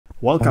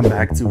Welcome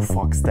back to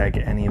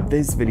Foxtecc, and in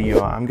this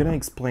video I'm gonna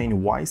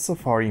explain why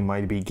Safari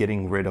might be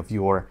getting rid of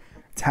your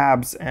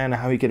tabs and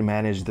how you can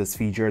manage this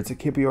feature to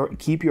keep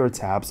your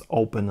tabs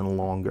open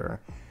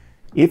longer.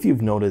 If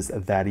you've noticed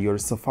that your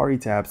Safari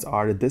tabs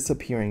are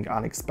disappearing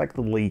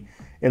unexpectedly,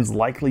 it's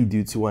likely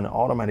due to an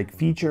automatic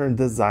feature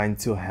designed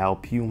to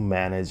help you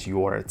manage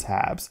your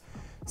tabs.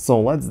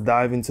 So let's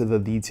dive into the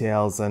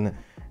details and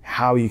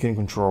how you can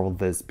control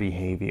this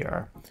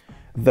behavior.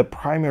 The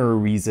primary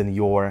reason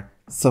your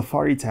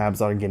Safari tabs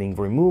are getting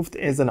removed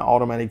is an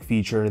automatic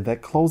feature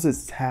that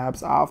closes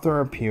tabs after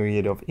a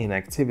period of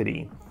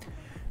inactivity.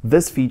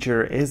 This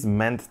feature is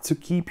meant to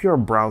keep your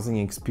browsing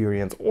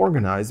experience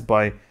organized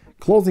by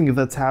closing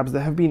the tabs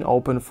that have been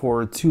open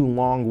for too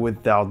long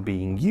without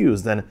being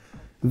used. And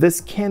this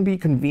can be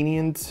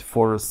convenient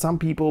for some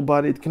people,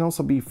 but it can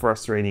also be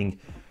frustrating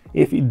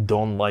if you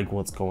don't like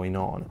what's going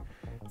on.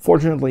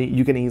 Fortunately,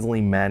 you can easily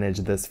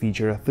manage this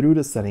feature through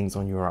the settings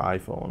on your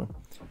iPhone.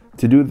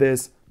 To do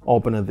this,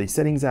 open the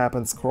Settings app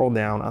and scroll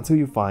down until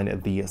you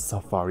find the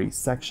Safari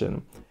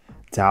section.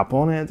 Tap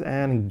on it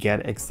and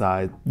get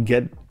inside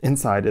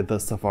the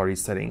Safari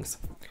settings.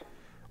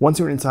 Once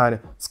you're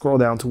inside, scroll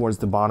down towards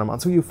the bottom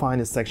until you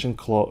find a section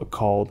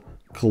called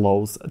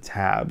Close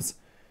Tabs.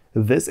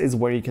 This is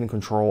where you can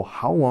control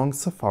how long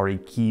Safari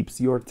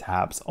keeps your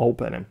tabs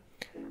open.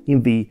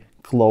 In the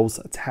Close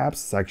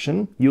Tabs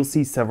section, you'll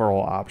see several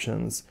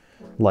options,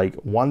 like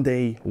 1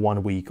 day,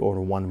 1 week,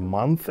 or 1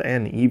 month,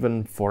 and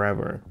even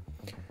forever.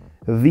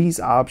 These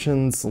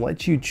options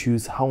let you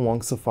choose how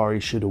long Safari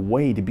should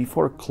wait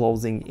before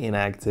closing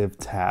inactive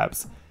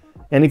tabs.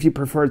 And if you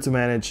prefer to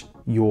manage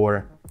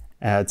your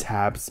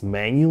tabs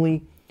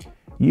manually,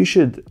 you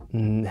should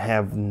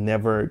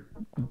never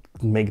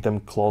make them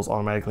close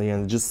automatically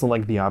and just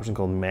select the option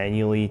called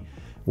manually,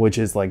 which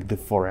is like the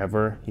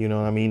forever, you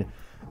know what I mean?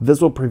 This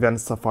will prevent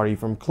Safari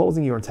from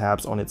closing your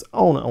tabs on its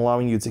own,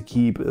 allowing you to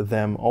keep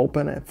them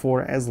open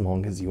for as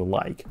long as you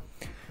like.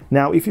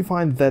 Now, if you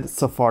find that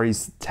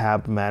Safari's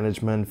tab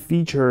management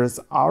features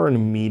aren't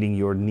meeting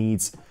your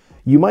needs,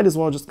 you might as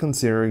well just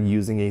consider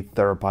using a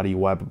third-party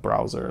web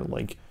browser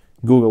like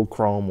Google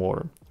Chrome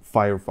or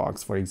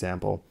Firefox, for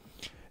example.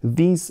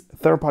 These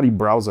third-party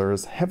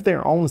browsers have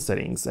their own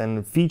settings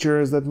and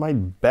features that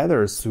might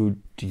better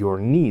suit your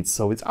needs,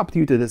 so it's up to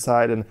you to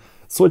decide, and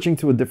switching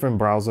to a different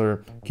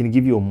browser can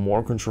give you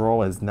more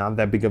control. It's not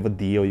that big of a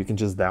deal. You can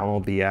just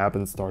download the app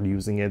and start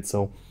using it.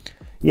 So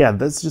yeah,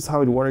 that's just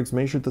how it works.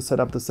 Make sure to set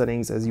up the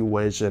settings as you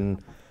wish,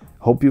 and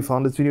hope you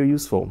found this video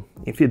useful.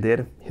 If you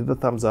did, hit the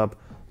thumbs up,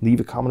 leave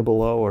a comment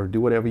below, or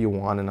do whatever you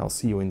want, and I'll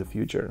see you in the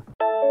future.